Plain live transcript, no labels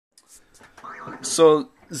So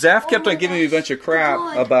Zaf kept on giving me a bunch of crap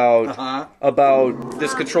about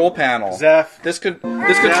this control panel. Zaf, this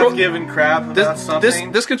control giving crap about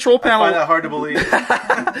something. This control panel. I find that hard to believe.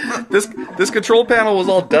 this control panel was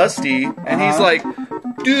all dusty, and he's like,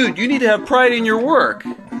 "Dude, you need to have pride in your work.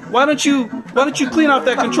 Why don't you clean off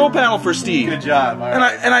that control panel for Steve?" Good job. All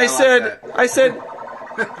right, I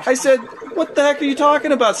said, "What the heck are you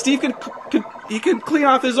talking about? Steve can clean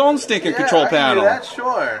off his own stinking control panel. That's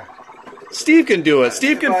sure. Steve can do it.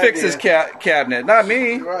 Steve can fix his cabinet, not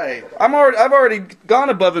me. Right. I've already gone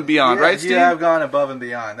above and beyond, right, Steve? Yeah, I've gone above and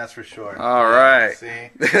beyond. That's for sure. All right. See,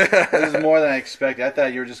 this is more than I expected. I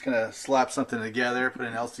thought you were just gonna slap something together, put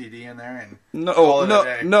an LCD in there, and call it a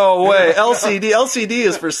day. No way. LCD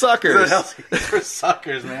is for suckers. LCD is for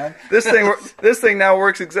suckers, man. This thing now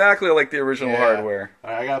works exactly like the original hardware.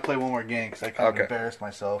 All right, I gotta play one more game because I kind of embarrassed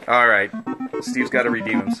myself. All right. Steve's got to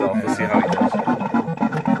redeem himself. Let's see how he does.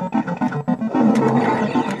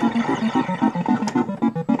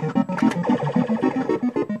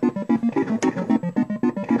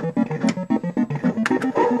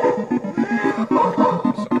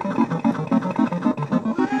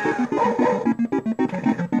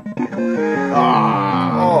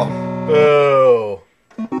 Boo.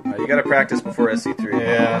 You got to practice before SC3.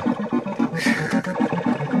 Yeah.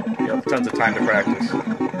 You have tons of time to practice.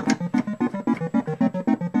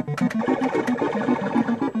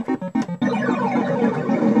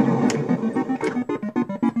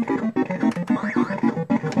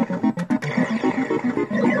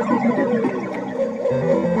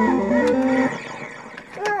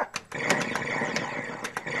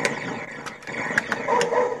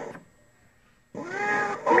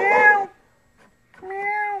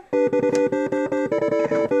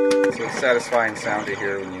 It's a satisfying sound to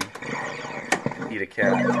hear when you eat a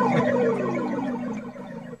cat.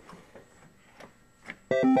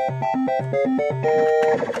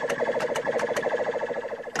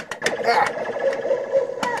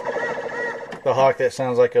 The hawk that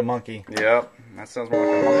sounds like a monkey. Yep, that sounds more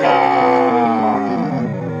like a monkey.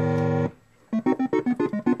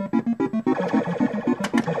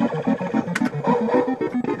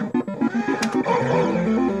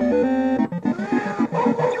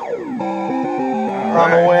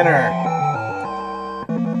 I'm a winner.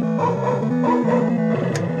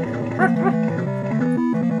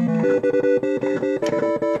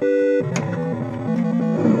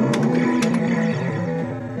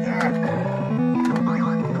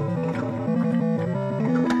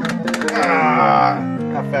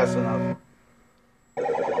 Not fast enough.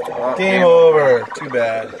 Game over. Too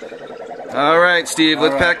bad. All right, Steve,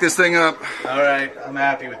 let's pack this thing up. All right, I'm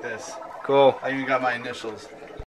happy with this. Cool. I even got my initials.